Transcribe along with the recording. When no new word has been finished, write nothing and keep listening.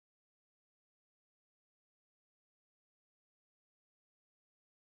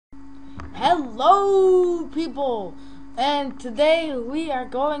Hello, people, and today we are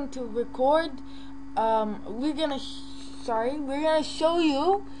going to record. We're gonna show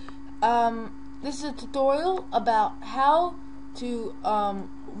you. This is a tutorial about how to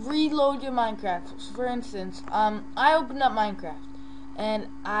reload your Minecraft. For instance, I opened up Minecraft and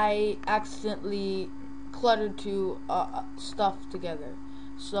I accidentally cluttered two stuff together.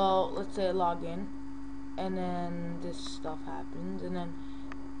 So let's say I log in, and then this stuff happens, and then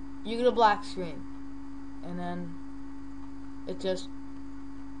you get a black screen, and then it just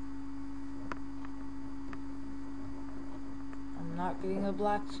I'm not getting a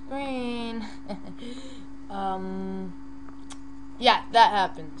black screen. Yeah, that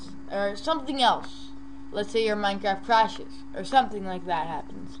happens. Or something else. Let's say your Minecraft crashes or something like that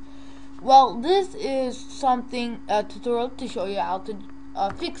happens. Well, this is something a tutorial to show you how to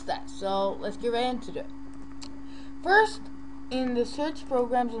fix that. So let's get right into it. First, in the search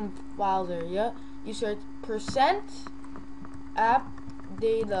programs and files area, you search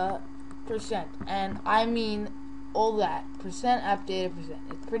 %app_data%, and I mean all that, %app_data%.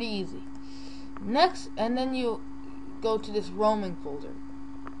 It's pretty easy. Next, and then you go to this roaming folder,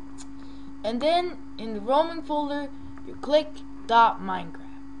 and then in the roaming folder you click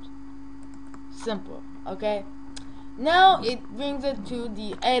 .minecraft. Simple, okay? Now it brings it to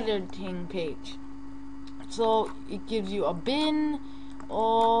the editing page. So it gives you a bin,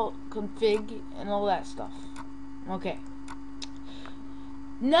 all config, and all that stuff. Okay.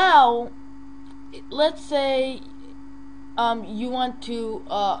 Now, let's say you want to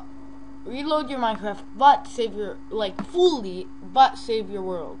reload your Minecraft, but save your but save your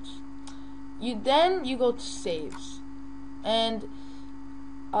worlds. You go to saves, and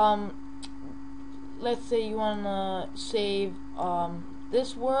let's say you wanna save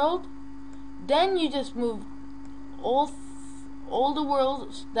this world. Then you just move all the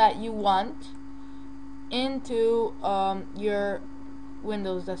worlds that you want into your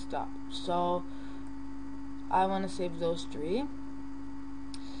Windows desktop. So I want to save those 3,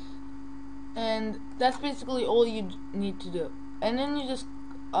 and that's basically all you need to do. And then you just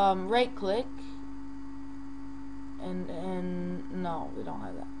right click, and no, we don't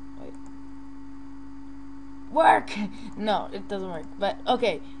have that. Wait. Work! No, it doesn't work. But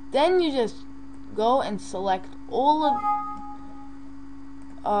okay, then you just go and select all of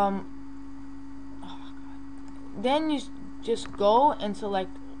then you just go and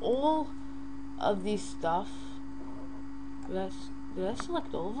select all of these stuff. Did I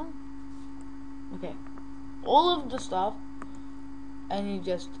select all of them? Okay, all of the stuff, and you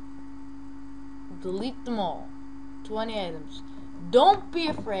just delete them all. 20 items. Don't be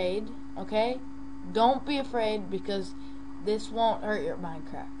afraid, okay? Don't be afraid, because this won't hurt your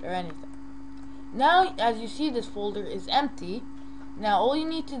Minecraft or anything. Now, as you see, this folder is empty. Now, all you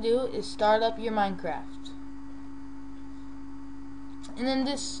need to do is start up your Minecraft. And then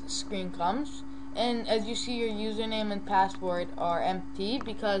this screen comes, and as you see, your username and password are empty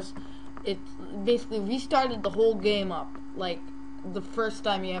because it basically restarted the whole game up, like the first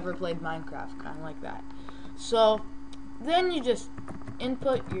time you ever played Minecraft, kind of like that. So, then you just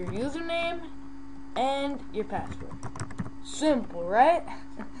input your username and your password. Simple, right?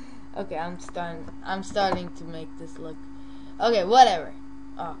 Okay, I'm starting to make this look. Okay, whatever.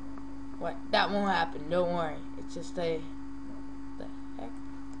 Oh, what? That won't happen. Don't worry. It's just the heck.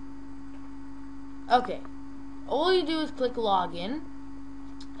 Okay, all you do is click login,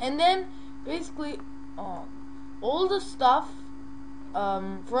 and then basically all the stuff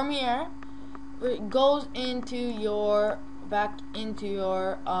from here goes into your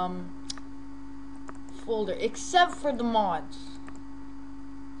folder, except for the mods.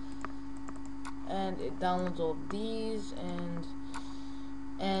 And it downloads all of these, and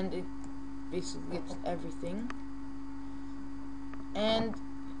it basically gets everything. And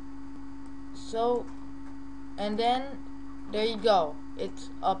so, and then there you go.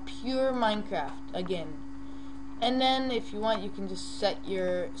 It's a pure Minecraft again. And then if you want, you can just set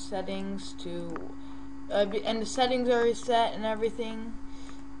your settings to and the settings are already set and everything.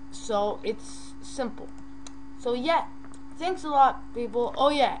 So it's simple. So yeah, thanks a lot, people. Oh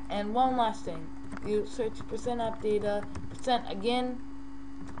yeah, and one last thing. You search %app_data%, again,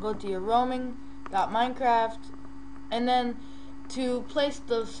 go to your roaming.minecraft, and then to place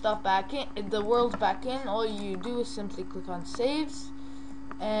the stuff back in, the worlds back in, all you do is simply click on saves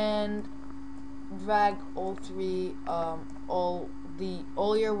and drag all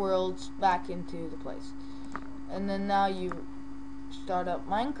your worlds back into the place. And then now you start up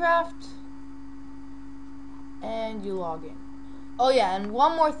Minecraft and you log in. Oh yeah, and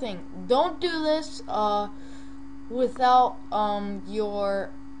one more thing. Don't do this without your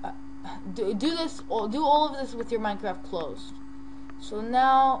do all of this with your Minecraft closed. So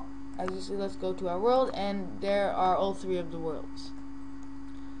now, as you see, let's go to our world, and there are all 3 of the worlds.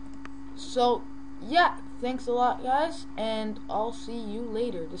 So yeah, thanks a lot, guys, and I'll see you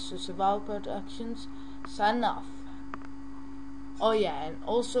later. This is Survival Productions, signing off. Oh yeah, and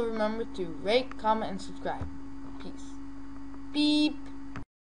also remember to rate, comment, and subscribe. Peace. Beep.